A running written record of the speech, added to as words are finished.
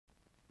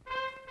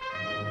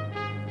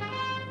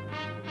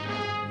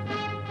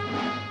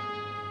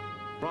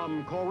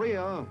From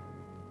Korea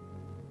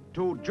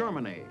to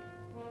Germany.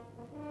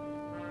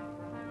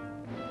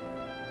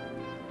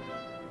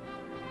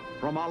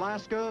 From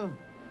Alaska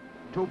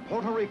to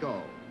Puerto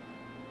Rico.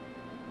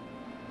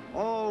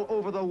 All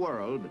over the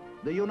world,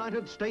 the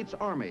United States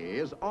Army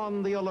is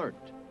on the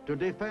alert to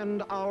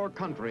defend our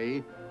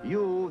country,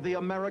 you, the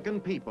American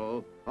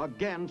people,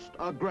 against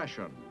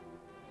aggression.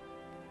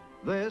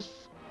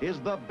 This is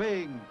The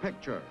Big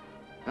Picture,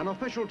 an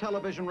official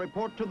television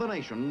report to the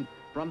nation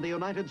from the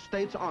United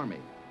States Army.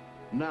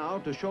 Now,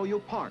 to show you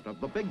part of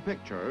the big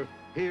picture,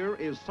 here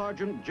is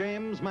Sergeant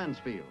James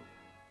Mansfield.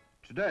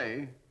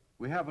 Today,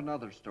 we have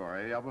another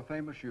story of a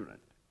famous unit,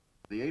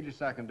 the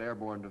 82nd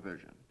Airborne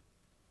Division,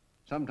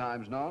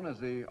 sometimes known as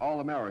the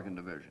All-American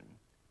Division.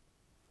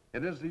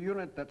 It is the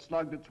unit that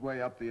slugged its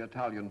way up the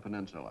Italian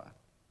peninsula,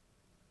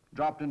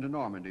 dropped into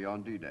Normandy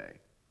on D-Day,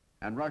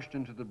 and rushed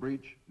into the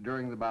breach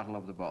during the Battle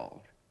of the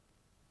Bulge.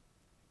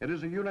 It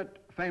is a unit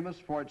famous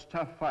for its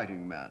tough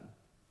fighting men,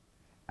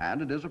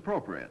 and it is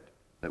appropriate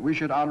that we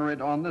should honor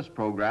it on this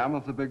program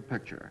of The Big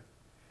Picture,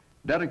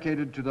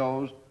 dedicated to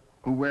those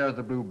who wear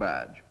the blue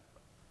badge,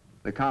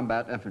 the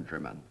combat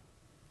infantrymen.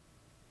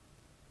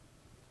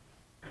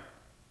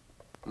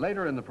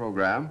 Later in the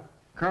program,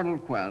 Colonel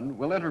Quinn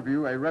will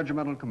interview a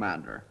regimental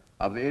commander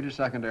of the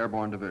 82nd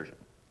Airborne Division.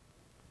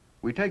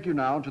 We take you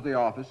now to the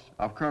office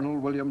of Colonel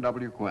William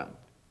W. Quinn.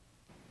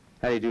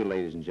 How do you do,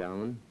 ladies and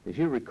gentlemen? If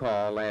you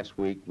recall, last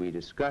week we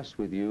discussed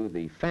with you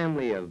the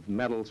family of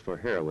medals for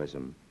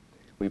heroism.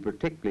 We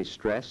particularly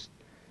stressed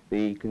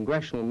the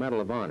Congressional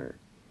Medal of Honor.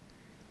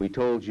 We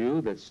told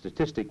you that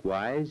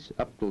statistic-wise,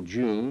 up till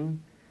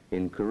June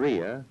in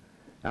Korea,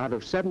 out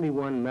of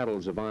 71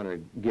 medals of honor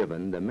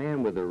given, the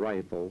man with the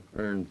rifle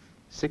earned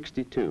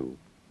 62.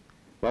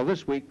 Well,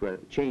 this week, for a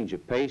change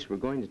of pace, we're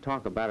going to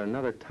talk about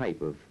another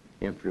type of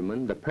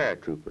infantryman, the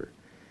paratrooper.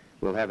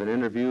 We'll have an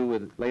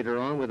interview later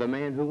on with a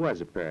man who was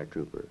a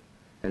paratrooper.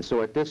 And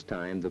so at this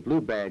time, the blue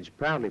badge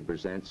proudly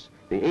presents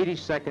the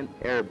 82nd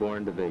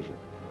Airborne Division.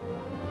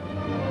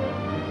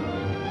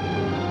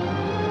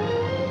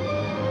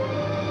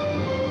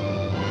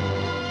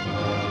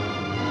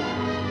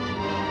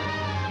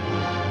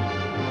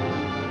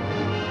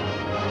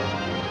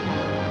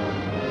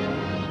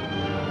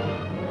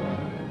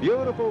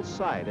 Beautiful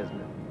sight, isn't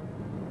it?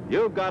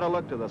 You've got to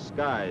look to the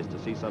skies to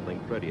see something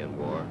pretty in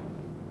war.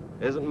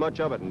 Isn't much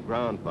of it in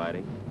ground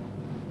fighting.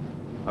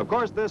 Of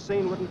course, this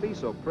scene wouldn't be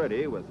so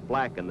pretty with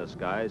flak in the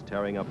skies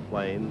tearing up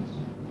planes,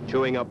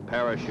 chewing up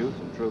parachutes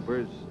and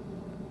troopers.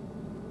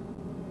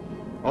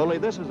 Only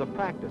this is a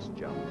practice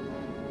jump.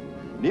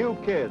 New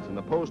kids in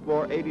the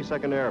post-war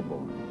 82nd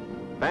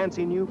Airborne.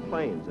 Fancy new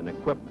planes and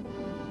equipment.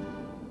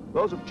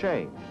 Those have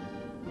changed.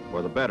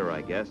 For the better,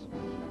 I guess.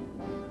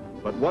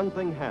 But one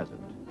thing hasn't.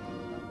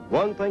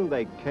 One thing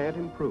they can't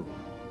improve.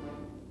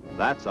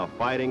 That's a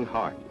fighting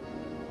heart.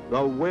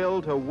 The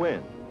will to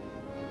win.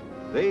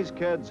 These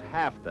kids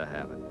have to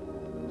have it.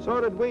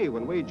 So did we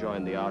when we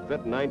joined the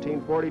outfit in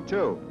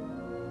 1942.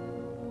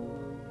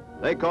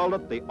 They called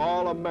it the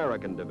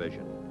All-American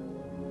Division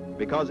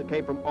because it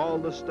came from all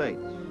the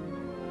states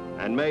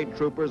and made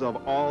troopers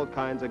of all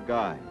kinds of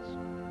guys.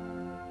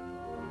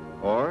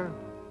 Or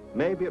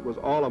maybe it was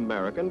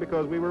All-American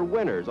because we were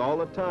winners all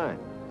the time.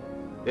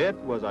 It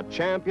was a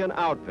champion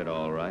outfit,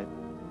 all right.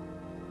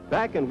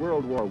 Back in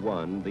World War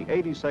I, the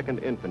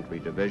 82nd Infantry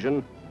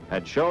Division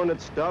had shown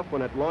its stuff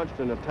when it launched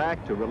an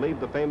attack to relieve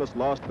the famous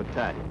Lost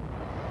Battalion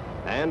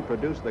and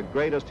produced the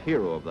greatest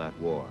hero of that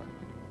war,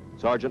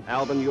 Sergeant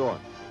Alvin York.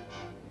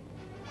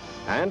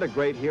 And a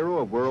great hero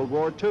of World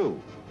War II,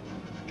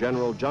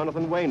 General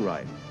Jonathan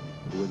Wainwright,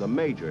 who was a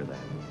major then.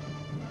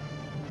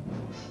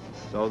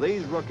 So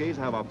these rookies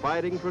have a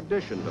fighting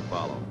tradition to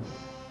follow.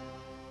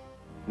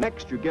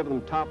 Next, you give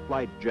them top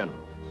flight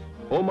generals.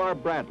 Omar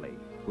Bradley,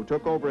 who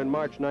took over in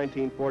March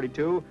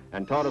 1942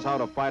 and taught us how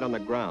to fight on the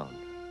ground.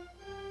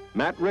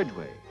 Matt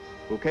Ridgway,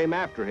 who came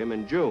after him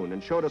in June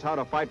and showed us how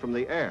to fight from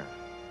the air.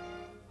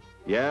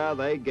 Yeah,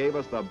 they gave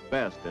us the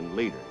best in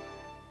leaders.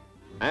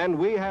 And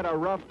we had a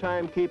rough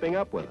time keeping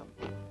up with them.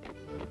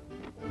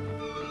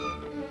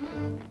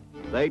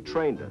 They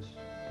trained us.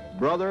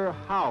 Brother,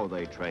 how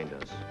they trained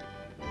us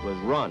was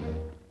run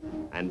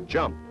and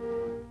jump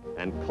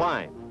and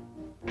climb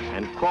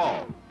and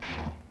crawl,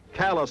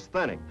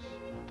 calisthenics,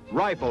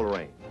 rifle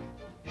range,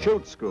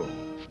 shoot school,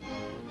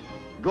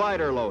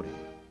 glider loading,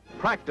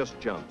 practice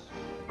jumps,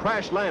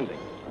 crash landing.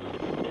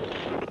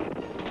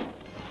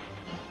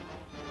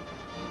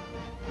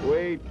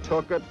 We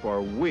took it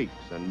for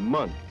weeks and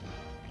months.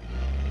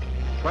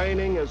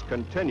 Training is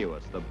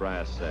continuous, the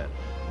brass said.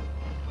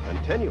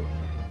 Continuous.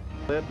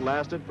 It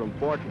lasted from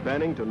Fort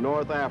Benning to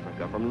North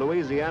Africa, from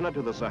Louisiana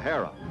to the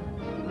Sahara.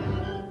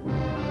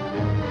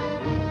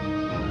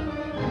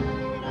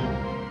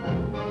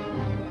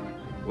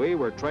 We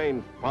were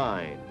trained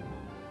fine,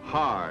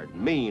 hard,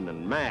 mean,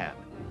 and mad.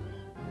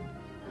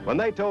 When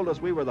they told us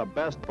we were the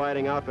best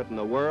fighting outfit in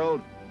the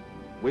world,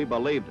 we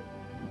believed it.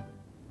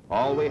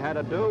 All we had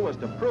to do was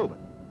to prove it.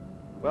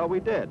 Well,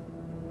 we did,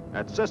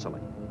 at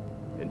Sicily,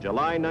 in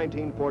July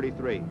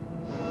 1943.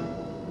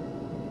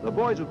 The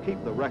boys who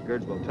keep the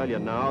records will tell you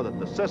now that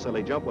the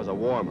Sicily jump was a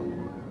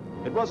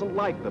warm-up. It wasn't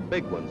like the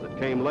big ones that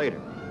came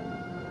later.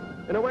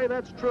 In a way,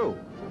 that's true.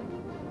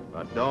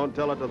 But don't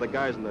tell it to the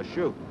guys in the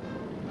chute.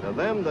 To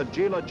them, the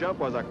Gila jump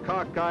was a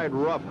cockeyed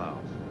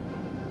roughhouse.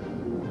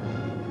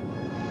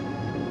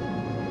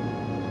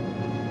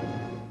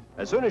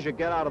 As soon as you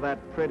get out of that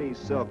pretty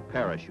silk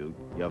parachute,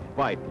 you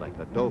fight like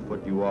the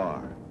doughfoot you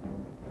are.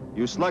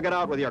 You slug it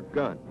out with your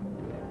gun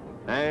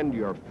and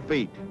your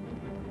feet.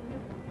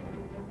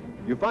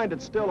 You find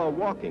it still a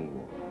walking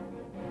war,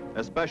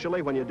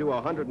 especially when you do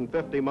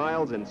 150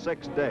 miles in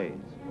 6 days.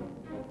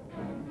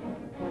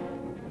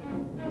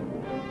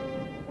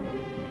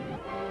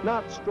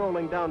 Not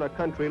strolling down a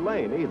country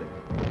lane either,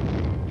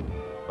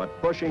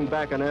 but pushing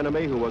back an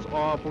enemy who was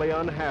awfully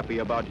unhappy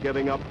about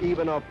giving up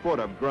even a foot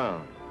of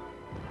ground.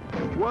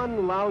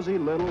 One lousy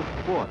little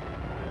foot.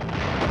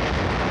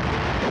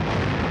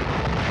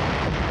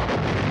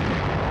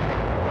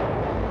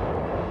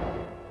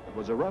 It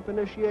was a rough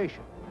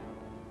initiation,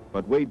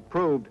 but we'd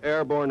proved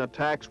airborne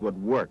attacks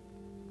would work.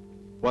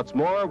 What's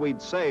more,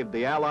 we'd saved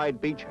the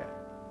Allied beachhead.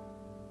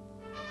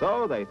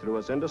 So they threw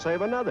us in to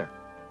save another.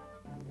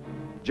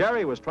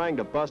 Jerry was trying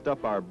to bust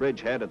up our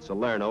bridgehead at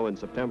Salerno in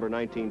September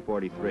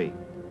 1943.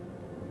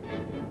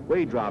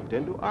 We dropped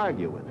in to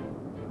argue with him.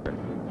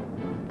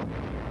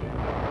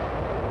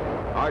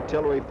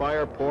 Artillery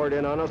fire poured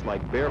in on us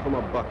like beer from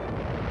a bucket.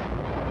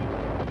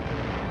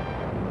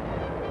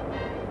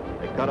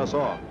 They cut us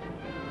off,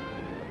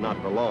 but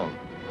not for long.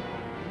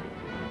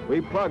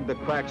 We plugged the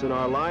cracks in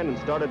our line and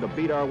started to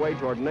beat our way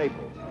toward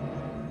Naples.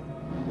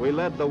 We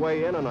led the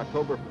way in on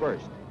October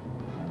 1st.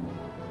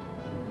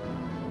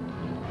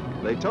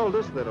 They told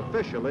us that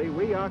officially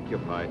we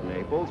occupied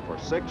Naples for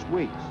 6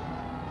 weeks.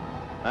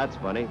 That's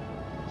funny.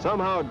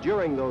 Somehow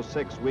during those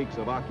 6 weeks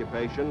of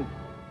occupation,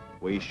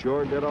 we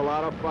sure did a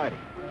lot of fighting.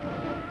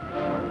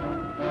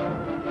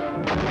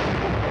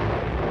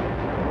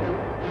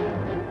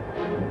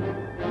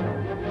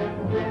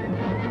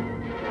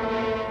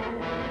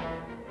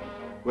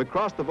 We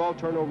crossed the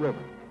Volturno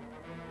River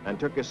and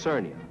took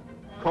Isernia,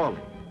 Colli,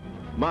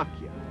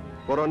 Macchia,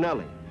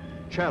 Coronelli,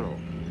 Cerro,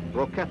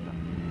 Rocchetta,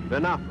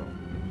 Venafro,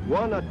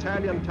 one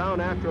Italian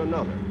town after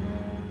another,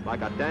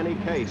 like a Danny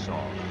Kaye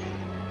song.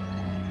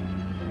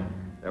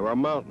 There were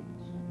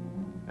mountains,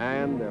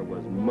 and there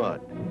was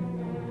mud,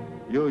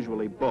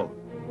 usually both.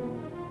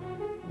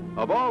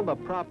 Of all the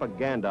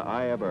propaganda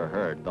I ever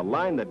heard, the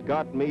line that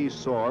got me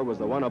sore was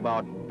the one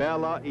about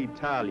Bella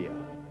Italia,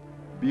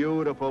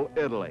 beautiful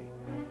Italy.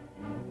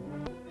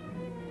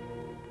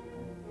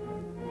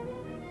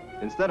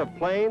 Instead of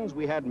planes,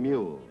 we had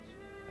mules,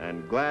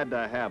 and glad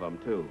to have them,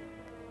 too.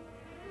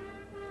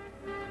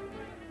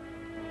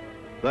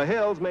 The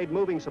hills made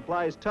moving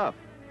supplies tough,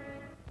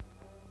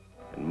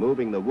 and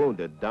moving the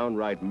wounded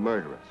downright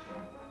murderous.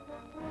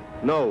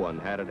 No one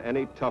had it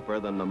any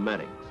tougher than the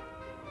medics.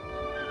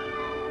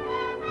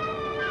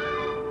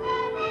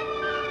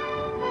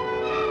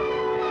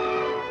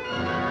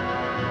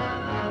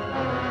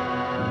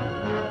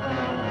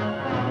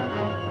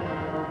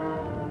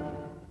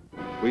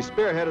 We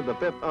spearheaded the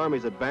 5th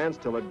Army's advance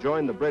till it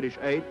joined the British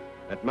 8th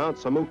at Mount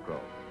Samucro.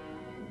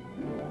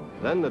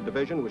 Then the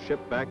division was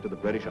shipped back to the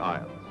British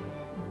Isles,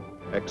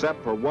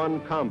 except for one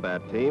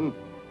combat team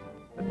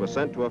that was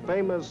sent to a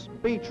famous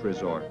beach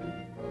resort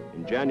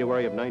in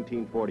January of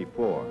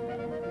 1944.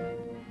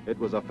 It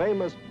was a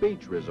famous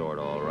beach resort,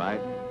 all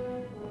right,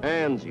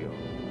 Anzio.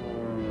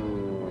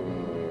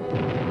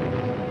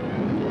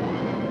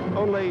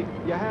 Only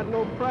you had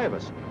no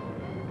privacy.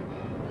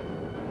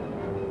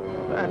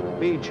 That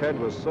beachhead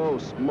was so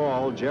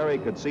small, Jerry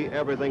could see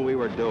everything we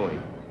were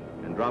doing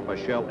and drop a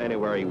shell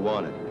anywhere he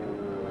wanted.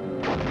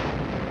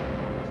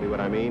 See what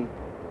I mean?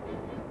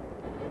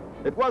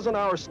 It wasn't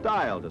our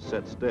style to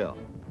sit still.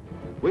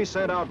 We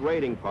sent out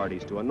raiding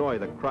parties to annoy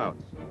the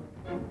Krauts.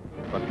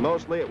 But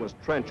mostly it was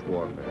trench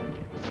warfare,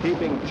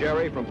 keeping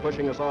Jerry from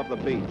pushing us off the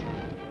beach.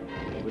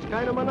 It was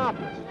kind of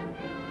monotonous.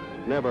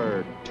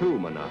 Never too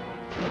monotonous.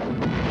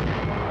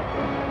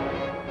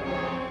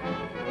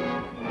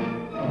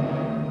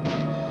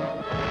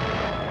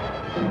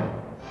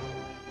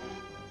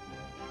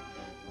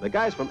 The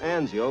guys from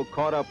Anzio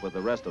caught up with the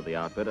rest of the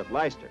outfit at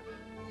Leicester.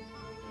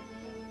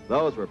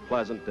 Those were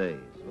pleasant days,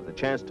 with a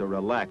chance to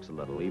relax a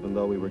little, even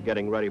though we were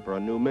getting ready for a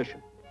new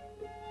mission.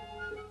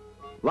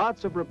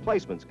 Lots of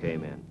replacements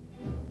came in.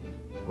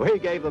 We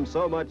gave them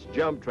so much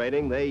jump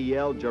training, they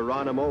yelled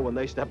Geronimo when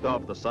they stepped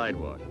off the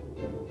sidewalk.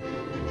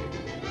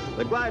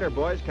 The glider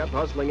boys kept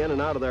hustling in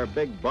and out of their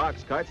big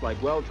box carts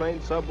like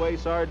well-trained Subway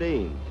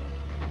sardines.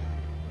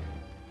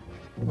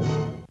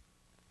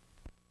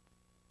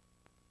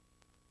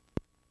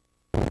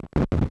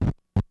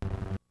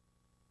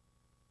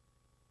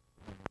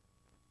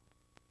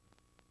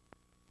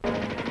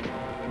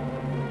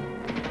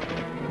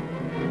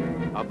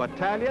 A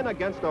battalion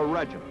against a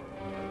regiment.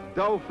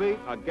 Dofi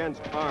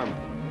against army.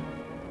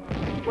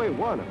 We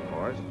won, of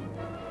course.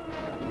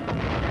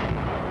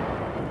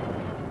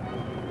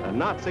 The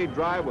Nazi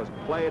drive was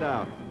played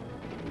out.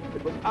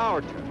 It was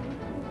our turn.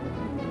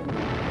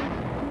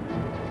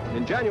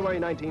 In January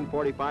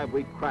 1945,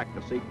 we cracked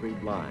the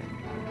Siegfried Line,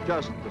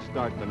 just to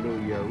start the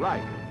new year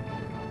right.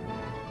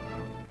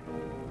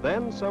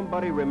 Then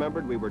somebody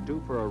remembered we were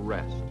due for a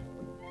rest.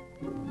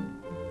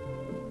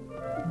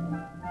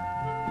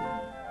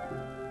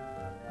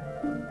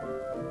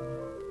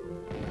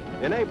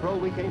 In April,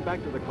 we came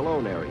back to the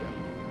Cologne area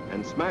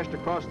and smashed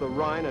across the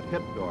Rhine at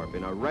Hippdorf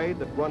in a raid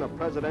that won a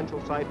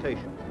presidential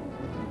citation.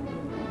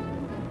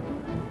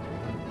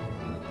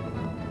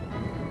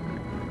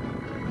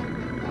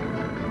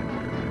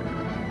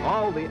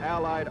 All the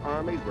Allied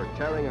armies were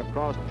tearing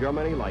across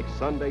Germany like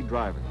Sunday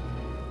drivers.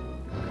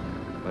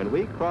 When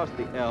we crossed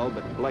the Elbe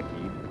at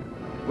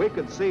Bleckede, we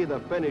could see the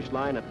finish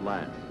line at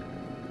last.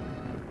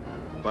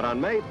 But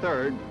on May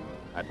 3rd,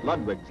 at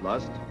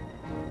Ludwigslust,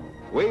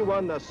 we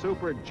won the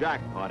super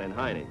jackpot in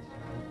Heinz.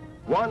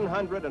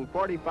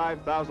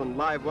 145,000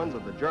 live ones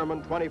of the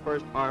German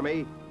 21st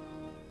Army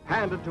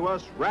handed to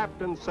us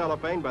wrapped in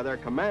cellophane by their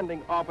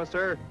commanding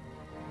officer,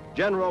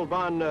 General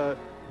von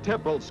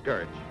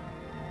Tippelskirch.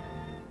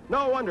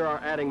 No wonder our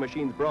adding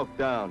machines broke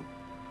down.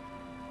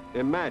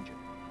 Imagine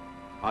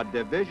a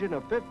division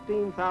of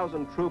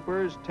 15,000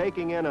 troopers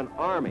taking in an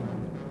army,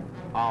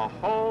 a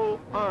whole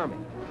army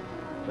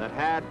that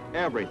had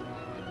everything,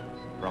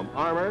 from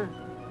armor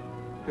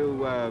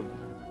to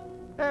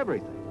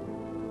everything.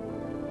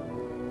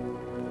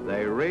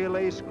 They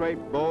really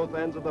scraped both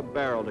ends of the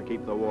barrel to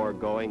keep the war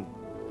going.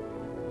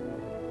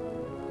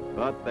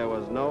 But there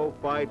was no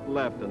fight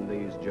left in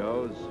these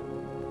Joes.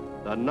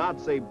 The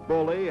Nazi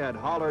bully had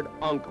hollered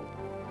uncle.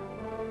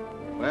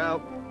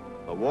 Well,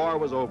 the war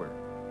was over.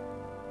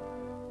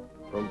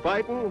 From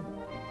fighting,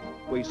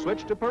 we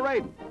switched to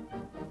parading.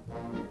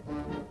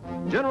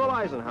 General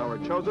Eisenhower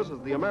chose us as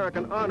the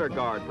American Honor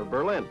Guard for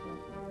Berlin.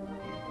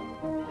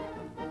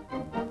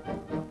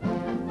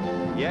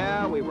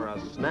 Yeah, we were a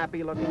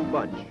snappy-looking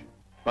bunch,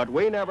 but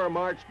we never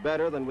marched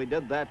better than we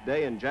did that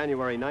day in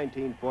January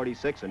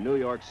 1946 in New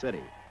York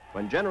City,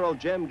 when General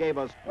Jim gave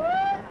us...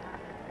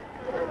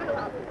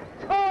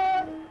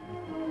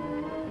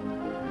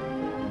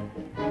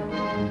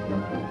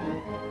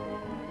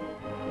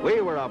 We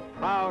were a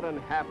proud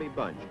and happy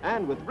bunch,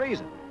 and with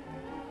reason.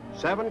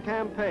 7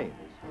 campaigns,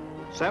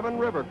 7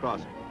 river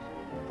crossings,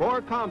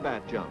 4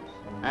 combat jumps,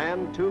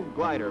 and 2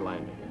 glider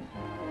landings.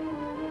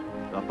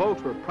 The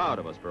folks were proud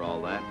of us for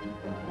all that,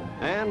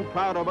 and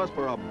proud of us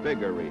for a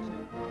bigger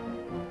reason.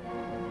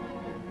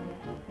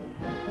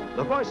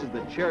 The voices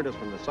that cheered us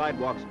from the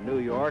sidewalks of New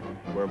York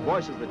were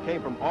voices that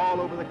came from all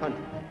over the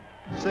country.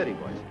 City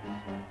voices,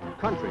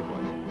 country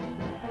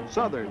voices,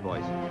 southern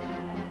voices,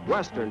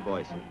 western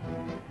voices,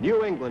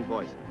 New England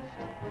voices,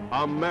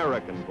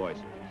 American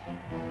voices.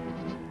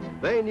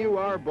 They knew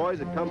our boys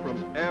had come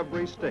from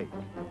every state,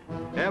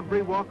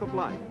 every walk of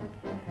life,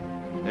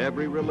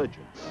 every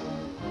religion.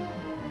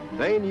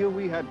 They knew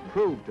we had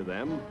proved to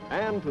them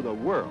and to the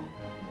world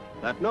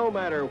that no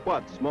matter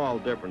what small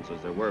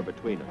differences there were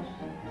between us,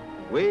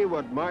 we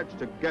would march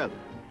together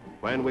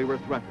when we were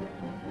threatened,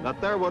 that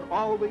there would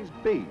always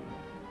be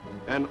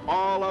an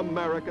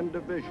all-American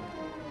division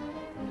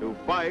to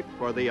fight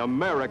for the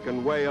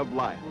American way of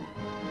life.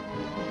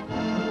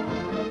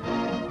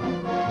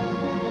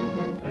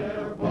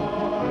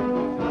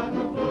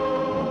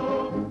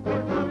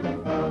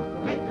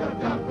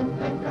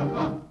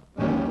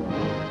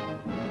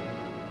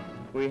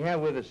 We have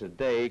with us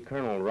today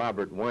Colonel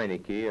Robert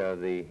Weinecke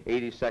of the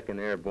 82nd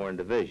Airborne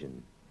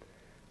Division.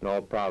 In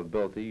all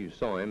probability, you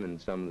saw him in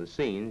some of the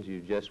scenes you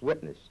just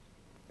witnessed.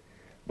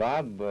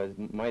 Bob was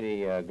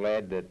mighty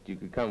glad that you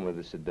could come with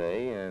us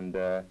today,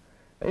 and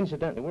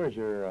incidentally, where's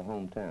your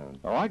hometown?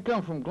 Oh, I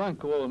come from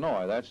Glencoe,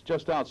 Illinois. That's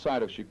just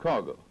outside of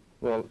Chicago.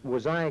 Well,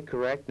 was I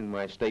correct in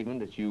my statement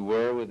that you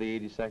were with the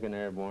 82nd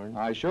Airborne?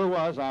 I sure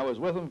was. I was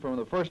with them from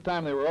the first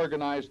time they were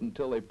organized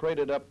until they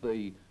paraded up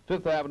the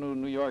 5th Avenue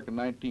in New York in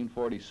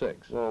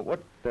 1946. Well,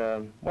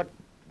 what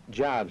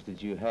jobs did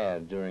you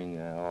have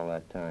during all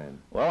that time?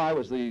 Well, I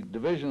was the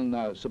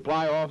division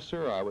supply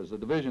officer, I was the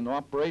division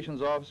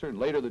operations officer, and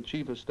later the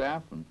chief of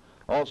staff, and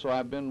also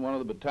I've been one of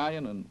the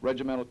battalion and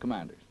regimental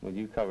commanders. Well,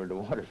 you covered the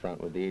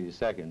waterfront with the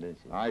 82nd, didn't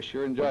you? I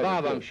sure enjoyed it.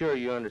 Bob, I'm sure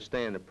you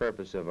understand the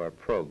purpose of our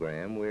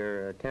program.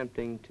 We're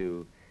attempting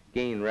to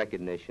gain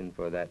recognition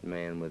for that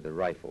man with the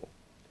rifle.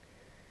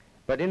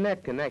 But in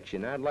that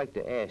connection, I'd like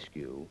to ask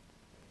you,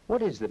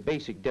 what is the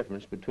basic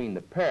difference between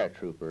the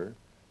paratrooper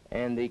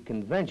and the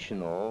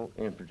conventional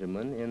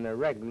infantryman in the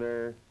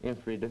regular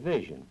infantry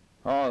division?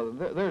 Oh,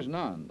 there's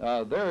none.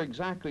 They're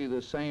exactly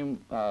the same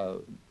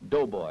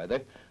doughboy.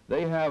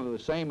 They have the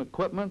same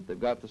equipment, they've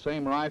got the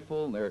same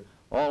rifle, and they're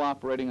all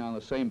operating on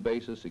the same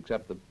basis,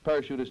 except the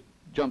parachutist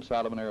jumps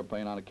out of an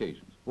airplane on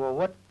occasions. Well,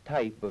 what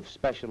type of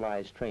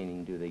specialized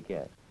training do they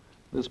get?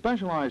 The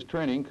specialized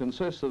training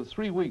consists of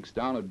 3 weeks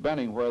down at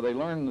Benning, where they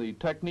learn the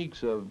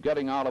techniques of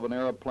getting out of an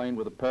airplane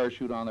with a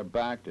parachute on their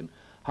back and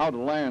how to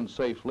land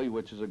safely,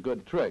 which is a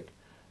good trick.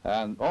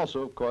 And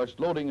also, of course,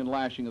 loading and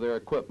lashing of their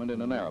equipment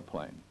in an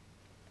airplane.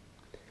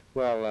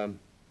 Well,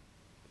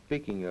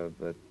 speaking of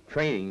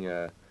training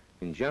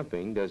in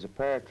jumping, does a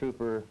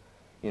paratrooper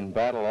in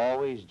battle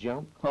always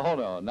jump? Oh,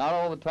 no, not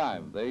all the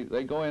time.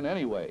 They go in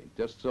anyway,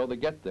 just so they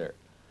get there.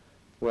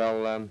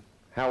 Well,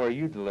 how are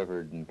you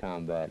delivered in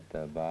combat,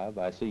 Bob?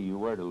 I see you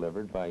were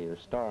delivered by your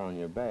star on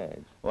your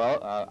badge.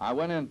 Well, I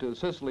went into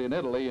Sicily and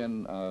Italy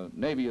in a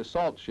Navy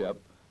assault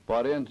ship,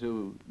 brought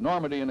into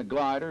Normandy in a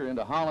glider,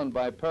 into Holland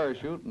by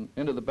parachute, and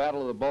into the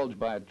Battle of the Bulge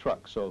by a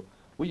truck. So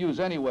we use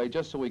anyway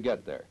just so we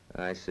get there.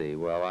 I see.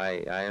 Well,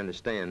 I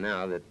understand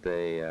now that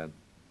they,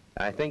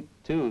 I think,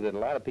 too, that a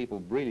lot of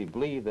people really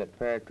believe that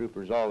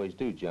paratroopers always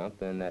do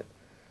jump, and that,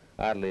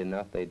 oddly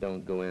enough, they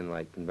don't go in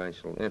like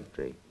conventional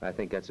infantry. I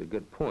think that's a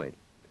good point.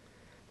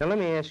 Now, let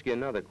me ask you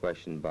another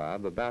question,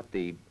 Bob, about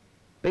the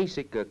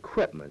basic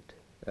equipment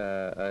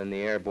in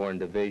the Airborne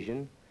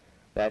Division,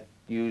 that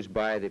used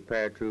by the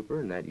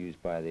paratrooper and that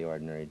used by the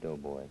ordinary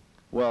doughboy.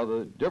 Well,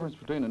 the difference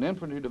between an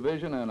infantry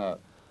division and a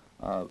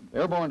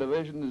Airborne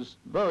Division is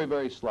very,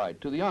 very slight.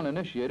 To the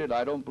uninitiated,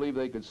 I don't believe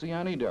they could see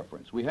any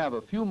difference. We have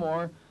a few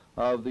more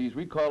of these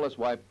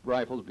recoilless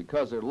rifles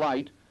because they're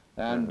light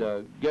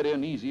and get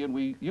in easy, and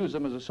we use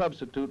them as a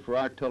substitute for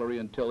artillery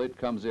until it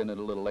comes in at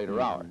a little later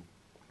hour.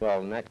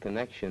 Well, in that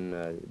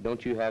connection,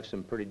 don't you have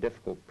some pretty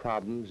difficult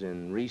problems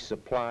in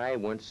resupply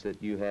once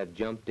that you have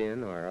jumped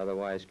in or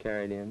otherwise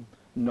carried in?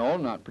 No,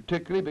 not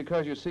particularly,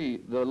 because you see,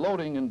 the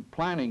loading and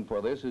planning for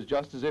this is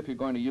just as if you're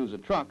going to use a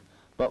truck,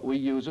 but we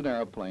use an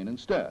airplane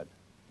instead.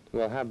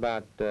 Well, how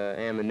about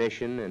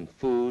ammunition and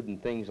food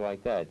and things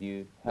like that?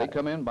 They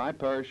come in by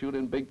parachute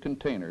in big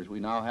containers. We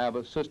now have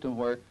a system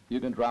where you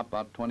can drop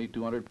about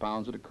 2,200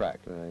 pounds at a crack.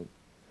 Right.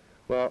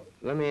 Well,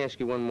 let me ask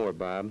you one more,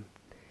 Bob.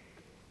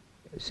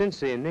 Since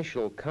the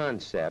initial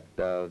concept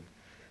of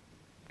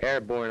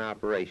airborne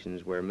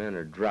operations where men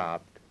are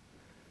dropped,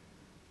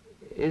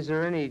 has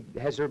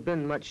there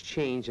been much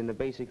change in the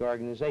basic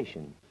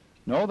organization?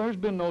 No, there's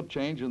been no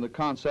change in the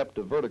concept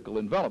of vertical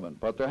envelopment,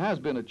 but there has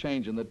been a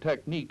change in the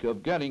technique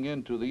of getting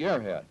into the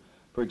airhead.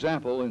 For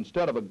example,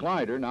 instead of a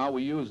glider, now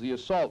we use the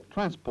assault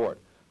transport,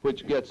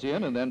 which gets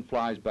in and then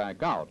flies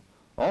back out.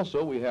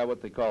 Also, we have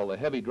what they call the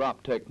heavy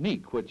drop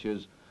technique, which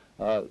is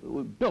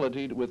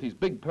ability with these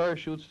big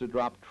parachutes to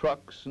drop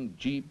trucks and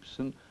jeeps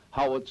and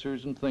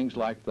howitzers and things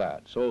like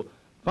that. So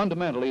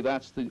fundamentally,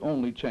 that's the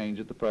only change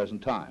at the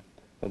present time.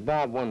 Well,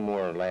 Bob, one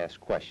more last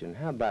question.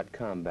 How about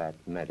combat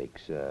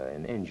medics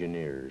and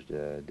engineers?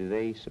 Do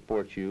they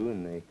support you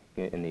in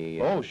the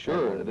Oh,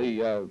 sure.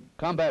 The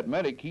combat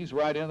medic, he's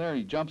right in there.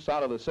 He jumps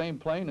out of the same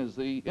plane as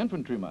the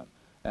infantryman.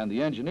 And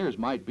the engineers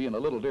might be in a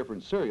little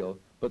different serial,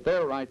 but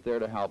they're right there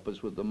to help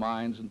us with the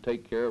mines and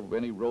take care of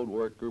any road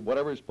work or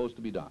whatever is supposed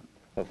to be done.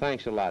 Well,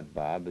 thanks a lot,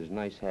 Bob. It was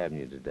nice having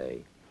you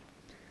today.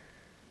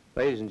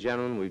 Ladies and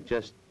gentlemen, we've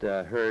just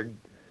heard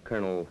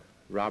Colonel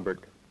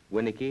Robert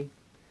Winnicke,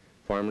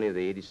 formerly of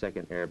the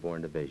 82nd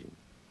Airborne Division.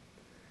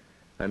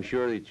 I'm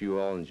sure that you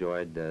all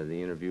enjoyed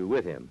the interview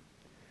with him.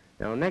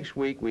 Now, next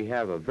week we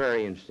have a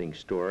very interesting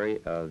story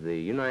of the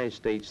United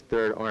States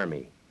Third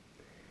Army.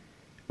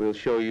 We'll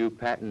show you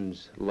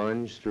Patton's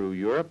lunge through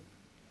Europe.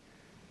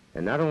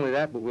 And not only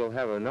that, but we'll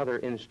have another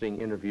interesting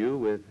interview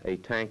with a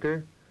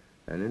tanker,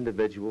 an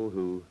individual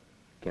who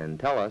can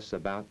tell us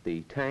about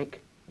the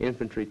tank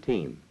infantry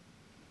team.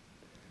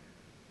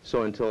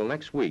 So until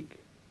next week,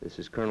 this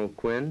is Colonel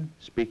Quinn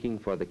speaking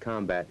for the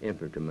combat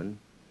infantrymen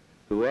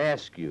who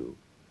ask you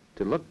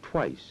to look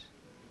twice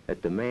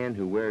at the man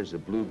who wears the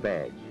blue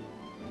badge.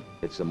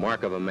 It's the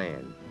mark of a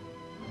man.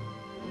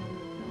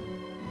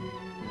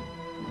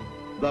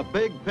 The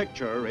Big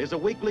Picture is a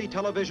weekly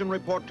television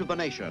report to the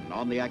nation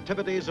on the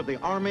activities of the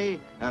Army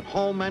at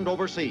home and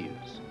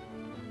overseas.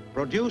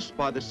 Produced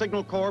by the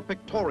Signal Corps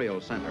Pictorial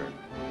Center.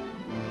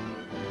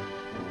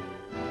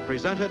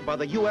 Presented by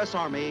the U.S.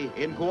 Army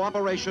in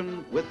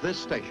cooperation with this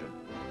station.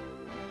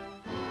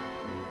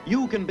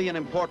 You can be an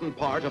important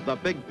part of the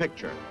big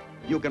picture.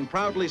 You can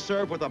proudly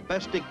serve with the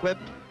best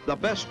equipped, the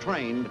best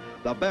trained,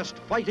 the best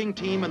fighting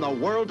team in the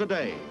world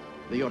today,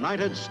 the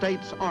United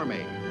States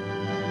Army.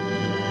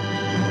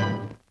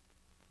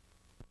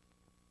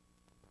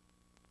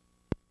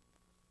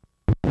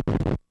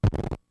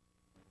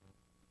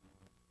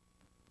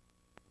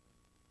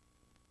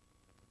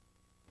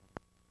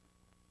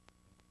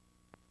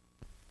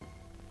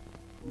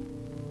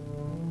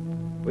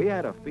 We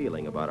had a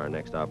feeling about our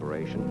next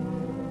operation.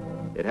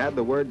 It had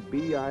the word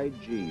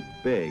B-I-G,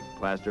 big,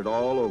 plastered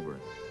all over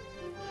it.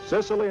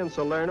 Sicily and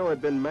Salerno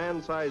had been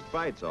man-sized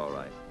fights, all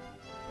right,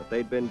 but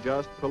they'd been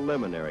just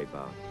preliminary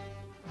bouts.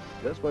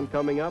 This one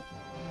coming up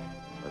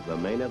was the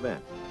main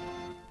event.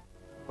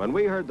 When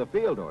we heard the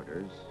field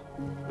orders,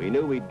 we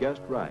knew we'd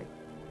guessed right.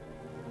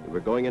 We were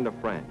going into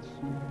France,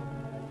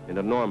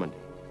 into Normandy,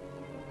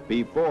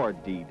 before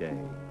D-Day,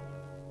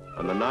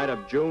 on the night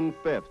of June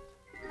 5th.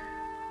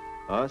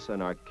 Us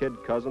and our kid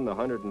cousin, the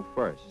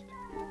 101st,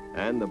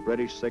 and the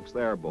British 6th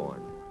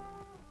Airborne.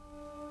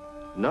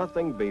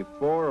 Nothing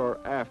before or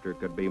after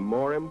could be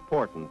more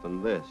important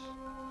than this.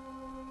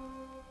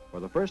 For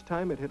the first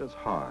time, it hit us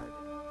hard.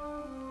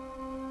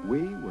 We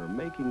were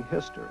making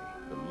history.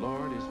 The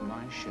Lord is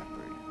my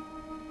shepherd.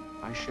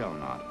 I shall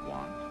not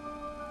want.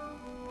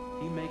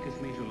 He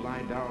maketh me to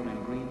lie down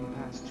in green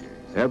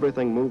pastures.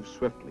 Everything moved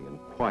swiftly and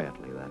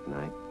quietly that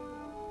night,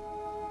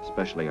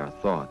 especially our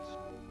thoughts.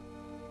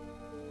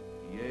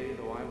 Yea,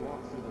 though I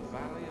walk through the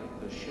valley of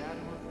the shadow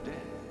of death,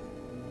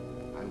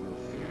 I will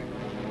fear no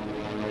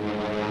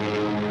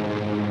evil.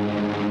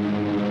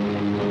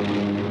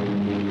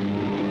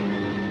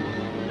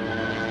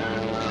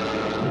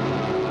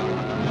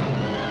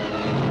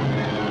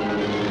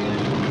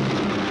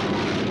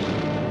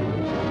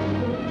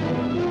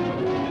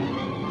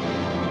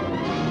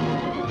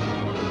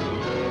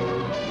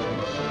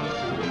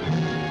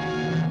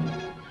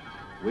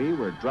 We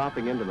were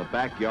dropping into the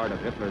backyard of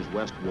Hitler's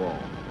West Wall.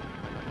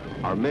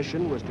 Our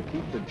mission was to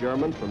keep the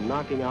Germans from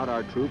knocking out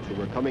our troops who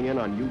were coming in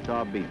on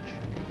Utah Beach.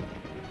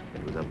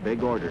 It was a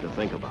big order to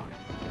think about.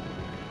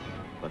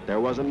 But there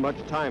wasn't much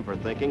time for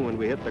thinking when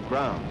we hit the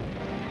ground.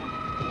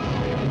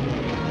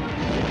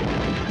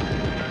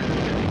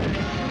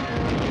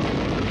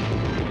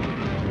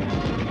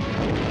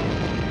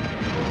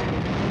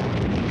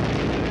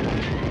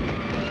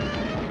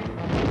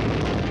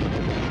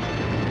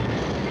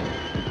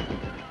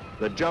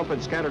 The jump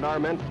had scattered our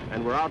men,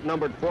 and we're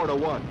outnumbered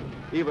 4-1,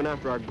 even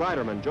after our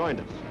glidermen joined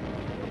us.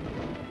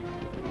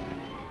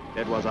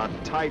 It was a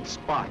tight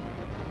spot,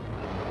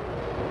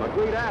 but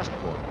we'd asked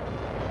for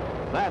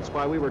it. That's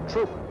why we were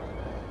troopers.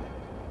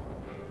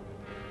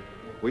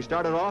 We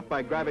started off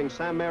by grabbing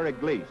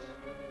Saint-Mère-Église,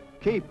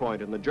 key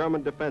point in the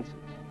German defenses,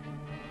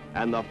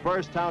 and the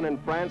first town in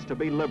France to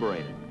be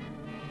liberated.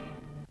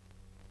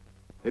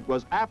 It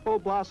was apple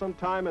blossom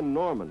time in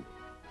Normandy,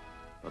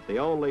 but the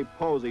only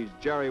posies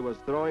Jerry was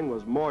throwing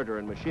was mortar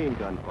and machine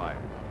gun fire.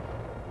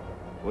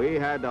 We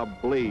had to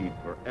bleed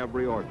for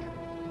every orchard,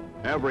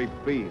 every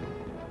field,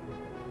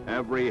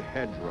 every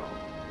hedgerow.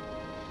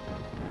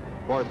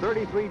 For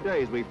 33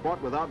 days, we fought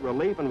without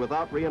relief and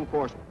without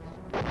reinforcements.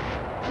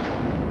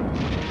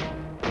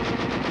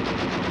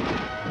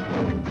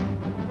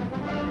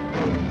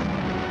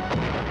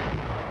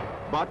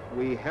 But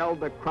we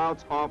held the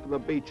Krauts off the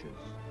beaches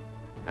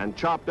and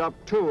chopped up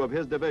 2 of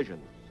his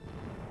divisions.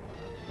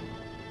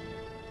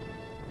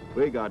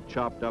 We got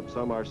chopped up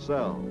some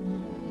ourselves.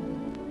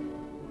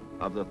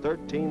 Of the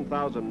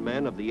 13,000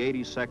 men of the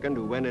 82nd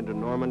who went into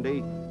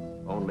Normandy,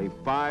 only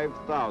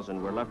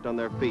 5,000 were left on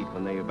their feet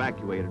when they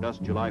evacuated us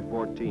July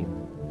 14th.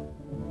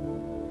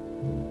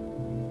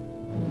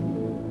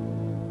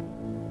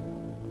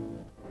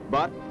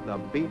 But the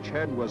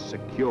beachhead was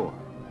secure.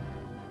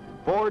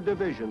 4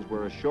 divisions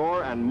were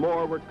ashore and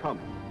more were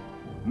coming.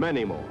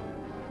 Many more.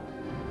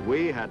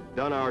 We had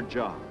done our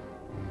job.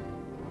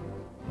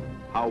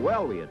 How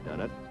well we had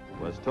done it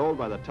was told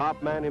by the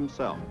top man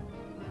himself.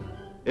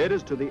 It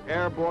is to the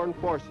airborne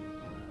forces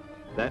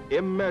that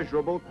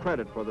immeasurable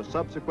credit for the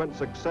subsequent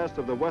success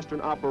of the Western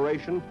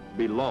operation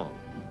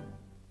belongs.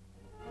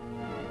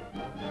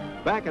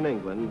 Back in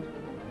England,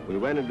 we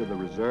went into the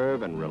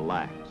reserve and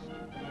relaxed.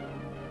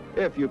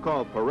 If you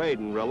call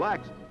parading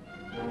relaxing.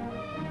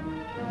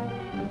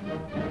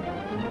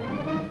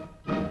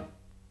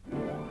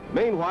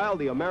 Meanwhile,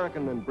 the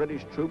American and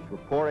British troops were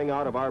pouring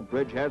out of our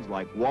bridgeheads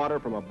like water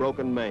from a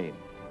broken main.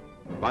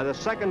 By the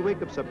second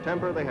week of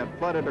September, they had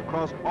flooded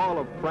across all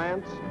of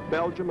France,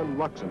 Belgium, and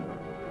Luxembourg,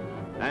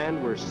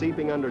 and were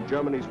seeping under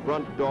Germany's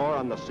front door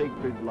on the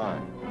Siegfried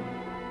Line,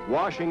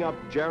 washing up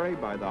Jerry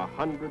by the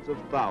hundreds of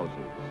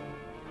thousands.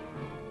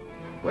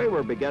 We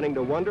were beginning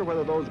to wonder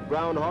whether those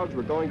groundhogs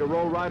were going to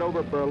roll right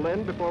over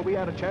Berlin before we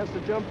had a chance to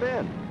jump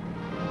in.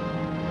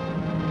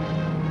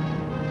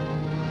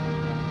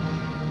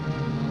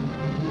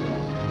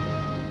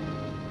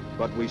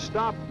 But we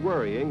stopped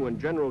worrying when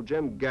General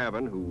Jim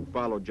Gavin, who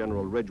followed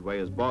General Ridgway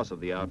as boss of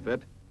the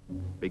outfit,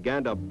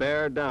 began to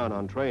bear down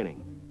on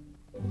training.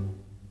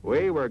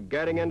 We were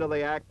getting into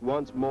the act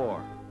once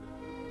more.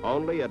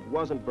 Only it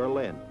wasn't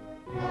Berlin.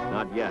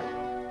 Not yet.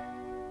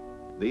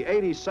 The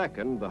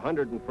 82nd, the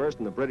 101st,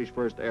 and the British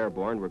 1st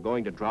Airborne were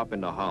going to drop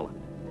into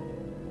Holland.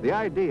 The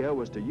idea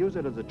was to use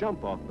it as a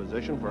jump-off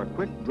position for a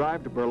quick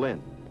drive to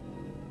Berlin.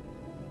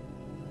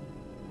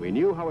 We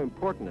knew how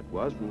important it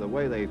was from the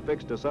way they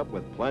fixed us up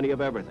with plenty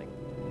of everything.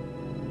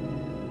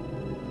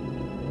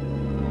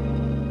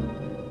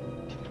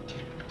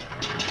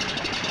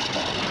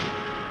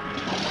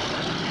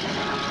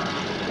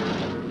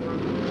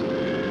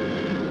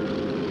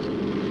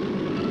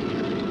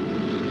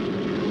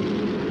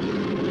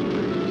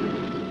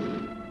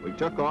 We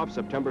took off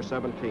September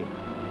 17th.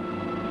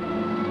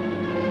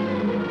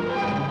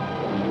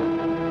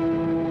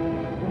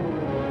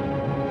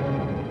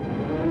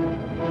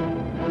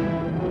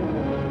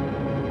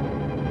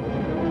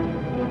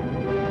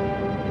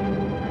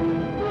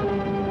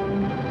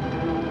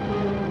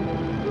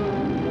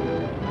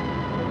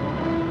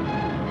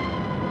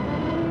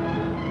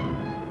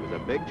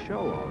 Big show,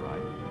 all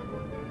right.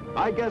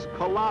 I guess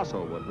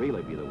colossal would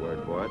really be the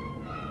word for it.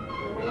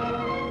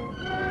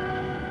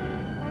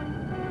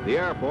 The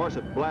Air Force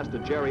had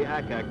blasted Jerry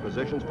Ack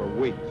positions for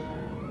weeks.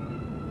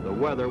 The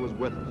weather was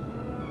with us.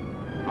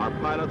 Our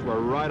pilots were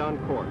right on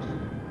course.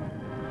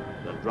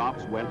 The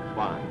drops went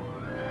fine.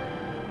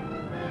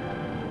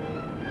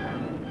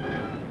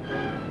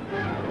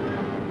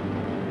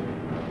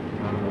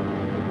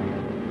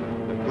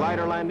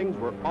 glider landings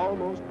were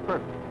almost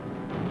perfect.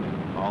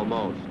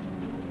 Almost.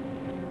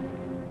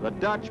 The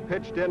Dutch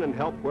pitched in and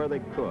helped where they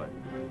could,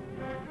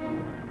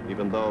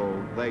 even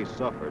though they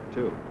suffered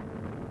too.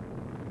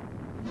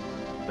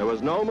 There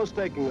was no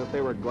mistaking that they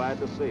were glad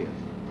to see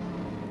us.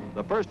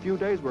 The first few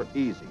days were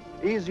easy,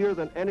 easier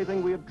than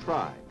anything we had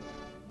tried.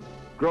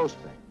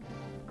 Groesbeck,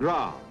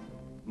 Grave,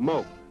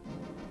 Moke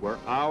were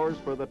ours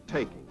for the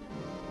taking.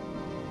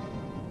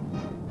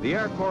 The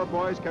Air Corps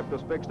boys kept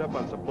us fixed up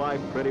on supply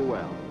pretty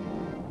well.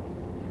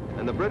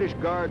 And the British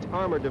Guards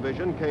Armored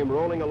Division came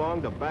rolling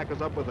along to back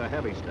us up with the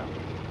heavy stuff.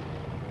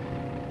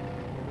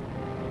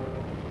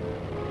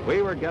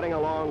 We were getting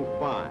along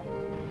fine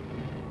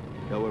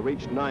till we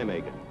reached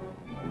Nijmegen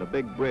and the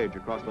big bridge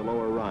across the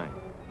lower Rhine.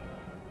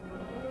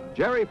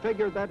 Jerry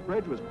figured that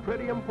bridge was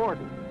pretty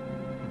important.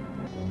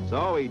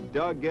 So he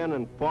dug in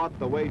and fought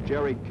the way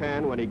Jerry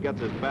can when he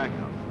gets his back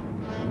up.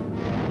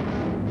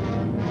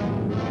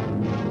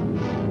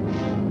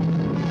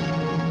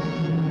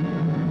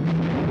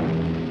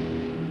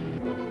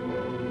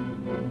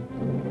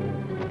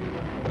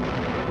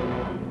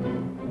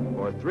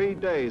 For 3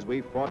 days,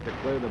 we fought to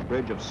clear the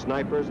bridge of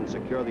snipers and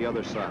secure the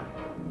other side.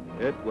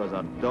 It was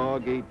a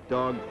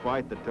dog-eat-dog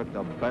fight that took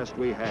the best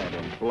we had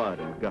in blood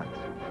and guts.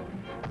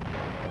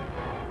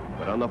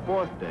 But on the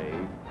 4th day,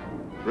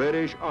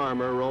 British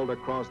armor rolled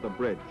across the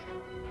bridge.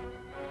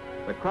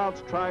 The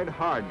Krauts tried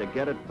hard to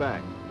get it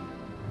back.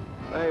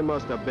 They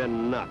must have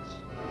been nuts.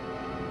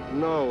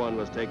 No one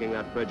was taking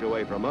that bridge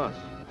away from us.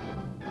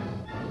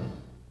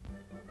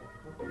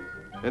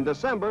 In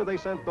December, they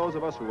sent those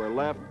of us who were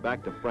left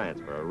back to France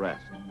for a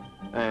rest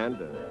and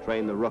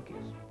train the rookies.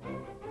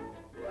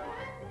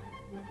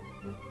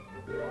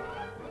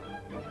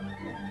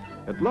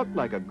 It looked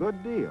like a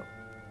good deal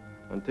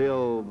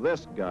until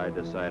this guy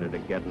decided to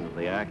get into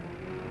the act.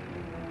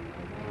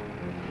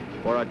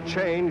 For a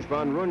change,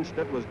 von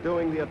Rundstedt was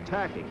doing the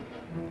attacking.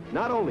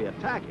 Not only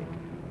attacking,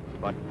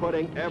 but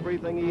putting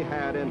everything he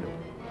had into it.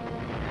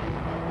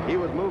 He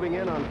was moving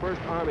in on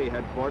 1st Army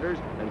headquarters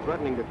and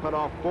threatening to cut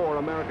off 4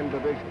 American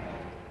divisions.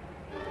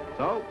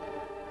 So,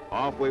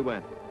 off we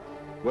went,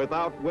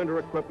 without winter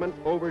equipment,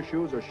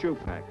 overshoes, or shoe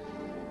packs.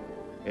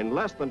 In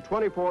less than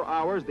 24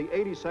 hours, the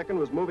 82nd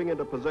was moving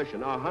into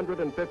position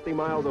 150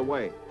 miles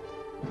away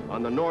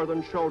on the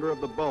northern shoulder of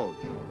the Bulge.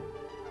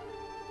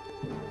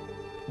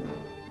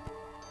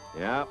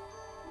 Yeah,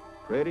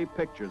 pretty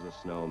pictures the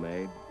snow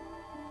made.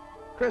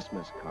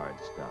 Christmas card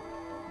stuff.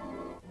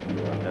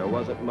 But there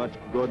wasn't much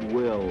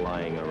goodwill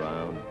lying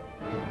around.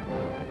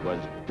 It was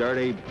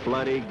dirty,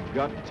 bloody,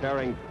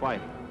 gut-tearing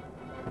fighting.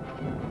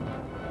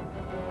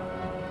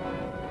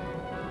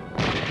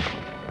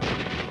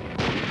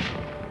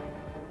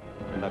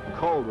 And the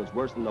cold was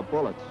worse than the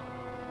bullets.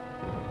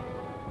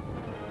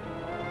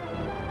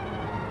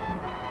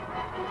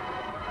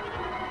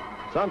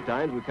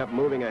 Sometimes we kept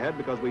moving ahead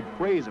because we'd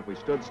freeze if we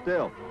stood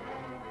still.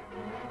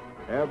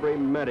 Every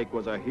medic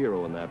was a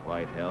hero in that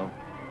white hell.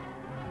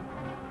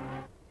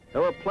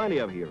 There were plenty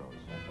of heroes,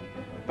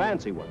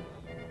 fancy ones.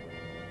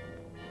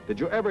 Did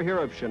you ever hear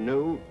of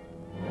Chenoo,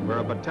 where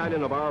a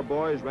battalion of our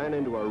boys ran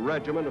into a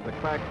regiment of the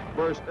crack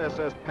 1st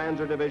SS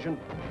Panzer Division?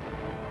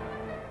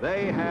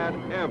 They had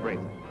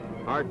everything: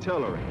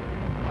 artillery,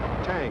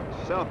 tanks,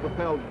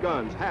 self-propelled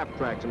guns,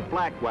 half-tracks, and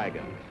flak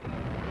wagons.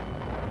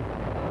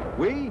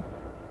 We?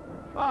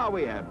 Oh,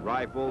 we had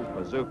rifles,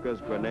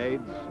 bazookas,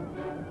 grenades,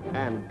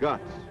 and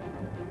guts.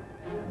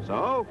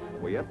 So,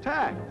 we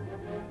attacked.